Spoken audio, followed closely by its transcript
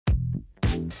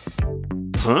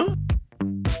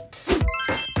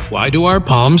Why do our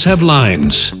palms have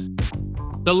lines?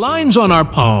 The lines on our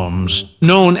palms,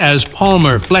 known as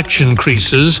palmar flexion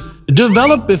creases,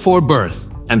 develop before birth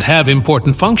and have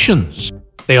important functions.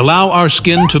 They allow our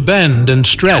skin to bend and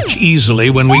stretch easily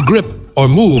when we grip or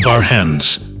move our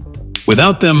hands.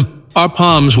 Without them, our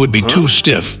palms would be too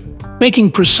stiff,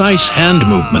 making precise hand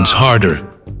movements harder.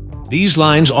 These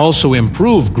lines also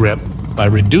improve grip by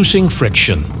reducing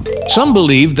friction. Some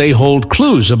believe they hold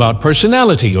clues about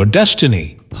personality or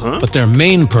destiny, but their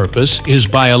main purpose is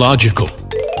biological.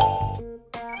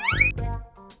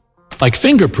 Like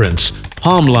fingerprints,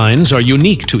 palm lines are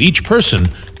unique to each person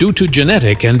due to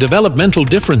genetic and developmental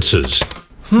differences.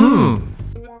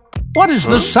 What is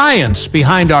the science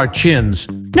behind our chins?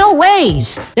 No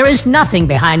ways! There is nothing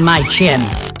behind my chin.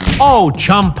 Oh,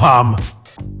 chumpum!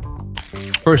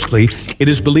 Firstly, it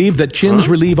is believed that chins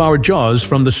relieve our jaws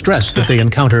from the stress that they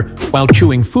encounter while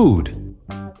chewing food.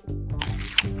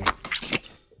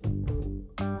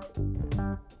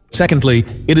 Secondly,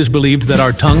 it is believed that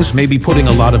our tongues may be putting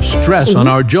a lot of stress on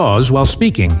our jaws while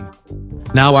speaking.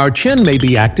 Now our chin may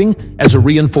be acting as a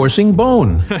reinforcing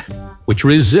bone, which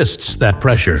resists that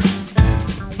pressure.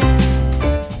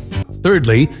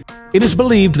 Thirdly, it is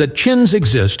believed that chins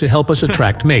exist to help us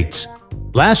attract mates.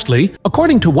 Lastly,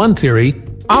 according to one theory,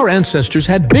 our ancestors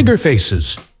had bigger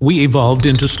faces. We evolved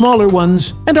into smaller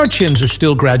ones, and our chins are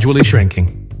still gradually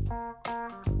shrinking.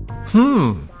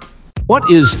 What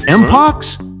is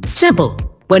mpox? Simple.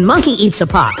 When monkey eats a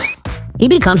pox, he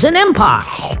becomes an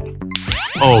mpox.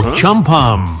 Oh,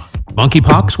 chumpum!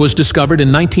 Monkeypox was discovered in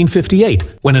 1958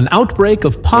 when an outbreak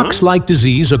of pox-like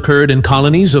disease occurred in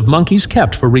colonies of monkeys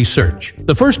kept for research.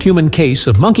 The first human case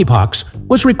of monkeypox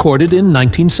was recorded in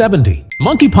 1970.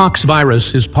 Monkeypox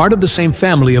virus is part of the same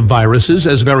family of viruses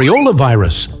as variola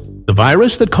virus, the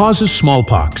virus that causes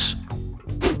smallpox.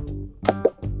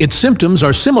 Its symptoms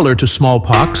are similar to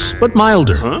smallpox, but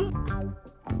milder.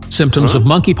 Symptoms of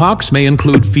monkeypox may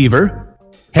include fever,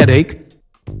 headache,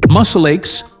 muscle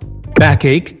aches,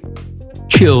 backache,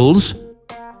 chills,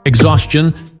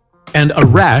 exhaustion, and a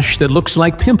rash that looks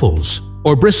like pimples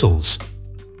or bristles.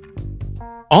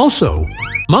 Also,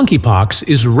 monkeypox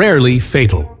is rarely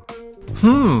fatal.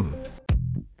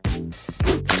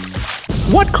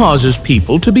 What causes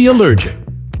people to be allergic?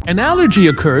 An allergy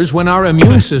occurs when our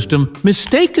immune system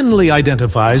mistakenly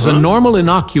identifies a normal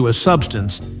innocuous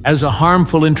substance as a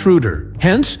harmful intruder.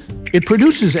 Hence, it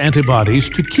produces antibodies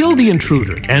to kill the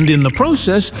intruder, and in the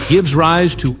process gives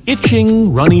rise to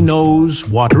itching, runny nose,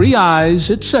 watery eyes,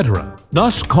 etc.,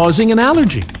 thus causing an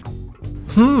allergy.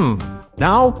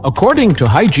 Now, according to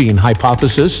hygiene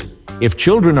hypothesis, if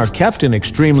children are kept in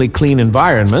extremely clean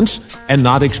environments and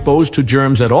not exposed to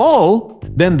germs at all,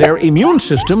 then their immune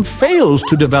system fails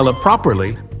to develop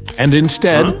properly and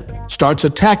instead starts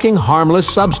attacking harmless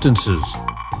substances,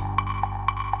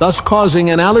 thus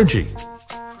causing an allergy.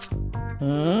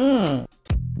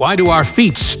 Why do our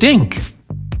feet stink?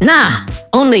 Nah,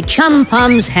 only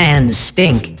Chumpum's hands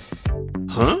stink.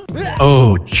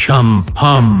 Oh,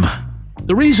 chumpum.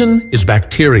 The reason is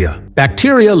bacteria.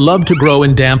 Bacteria love to grow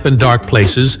in damp and dark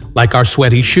places, like our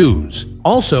sweaty shoes.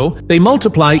 Also, they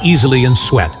multiply easily in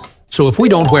sweat. So if we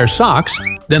don't wear socks,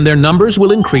 then their numbers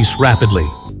will increase rapidly.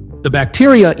 The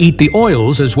bacteria eat the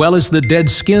oils as well as the dead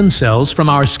skin cells from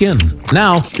our skin.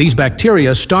 Now, these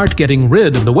bacteria start getting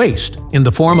rid of the waste in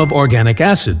the form of organic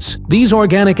acids. These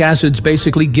organic acids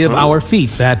basically give our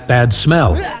feet that bad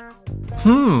smell.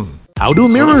 How do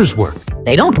mirrors work?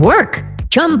 They don't work.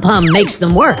 Chumpum makes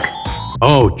them work.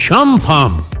 Oh,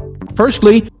 chumpum!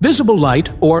 Firstly, visible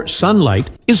light, or sunlight,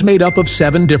 is made up of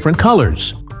 7 different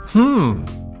colors.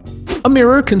 A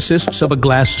mirror consists of a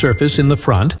glass surface in the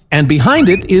front, and behind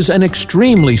it is an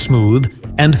extremely smooth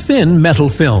and thin metal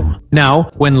film. Now,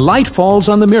 when light falls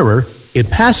on the mirror, it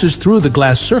passes through the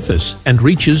glass surface and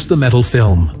reaches the metal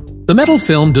film. The metal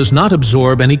film does not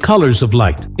absorb any colors of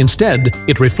light. Instead,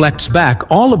 it reflects back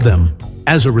all of them.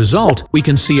 As a result, we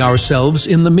can see ourselves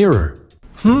in the mirror.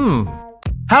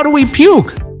 How do we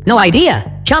puke? No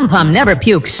idea. Chumpum never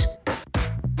pukes.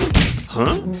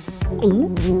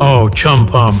 Oh,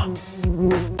 chumpum.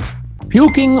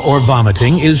 Puking or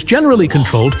vomiting is generally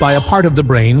controlled by a part of the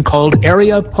brain called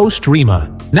area postrema.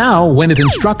 Now, when it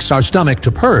instructs our stomach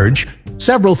to purge,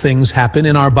 several things happen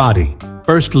in our body.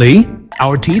 Firstly,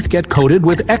 our teeth get coated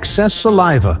with excess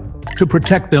saliva to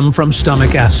protect them from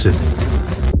stomach acid.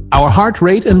 Our heart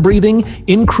rate and breathing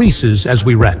increases as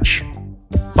we retch.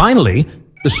 Finally,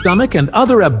 the stomach and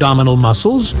other abdominal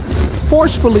muscles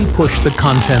forcefully push the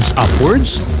contents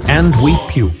upwards, and we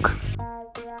puke.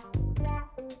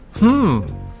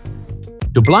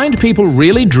 Do blind people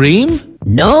really dream?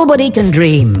 Nobody can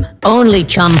dream. Only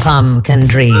chumpum can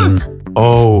dream.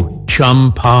 Oh,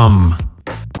 chumpum.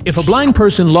 If a blind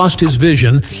person lost his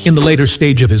vision in the later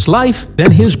stage of his life,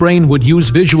 then his brain would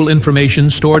use visual information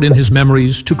stored in his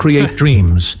memories to create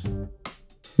dreams.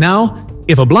 Now,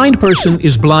 if a blind person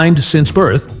is blind since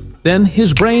birth, then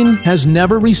his brain has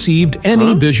never received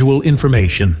any visual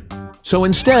information. So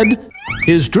instead,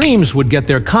 his dreams would get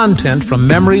their content from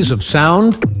memories of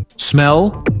sound,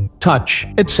 smell, touch,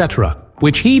 etc.,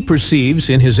 which he perceives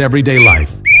in his everyday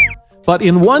life. But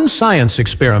in one science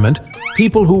experiment,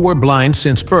 people who were blind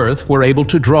since birth were able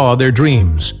to draw their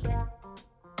dreams.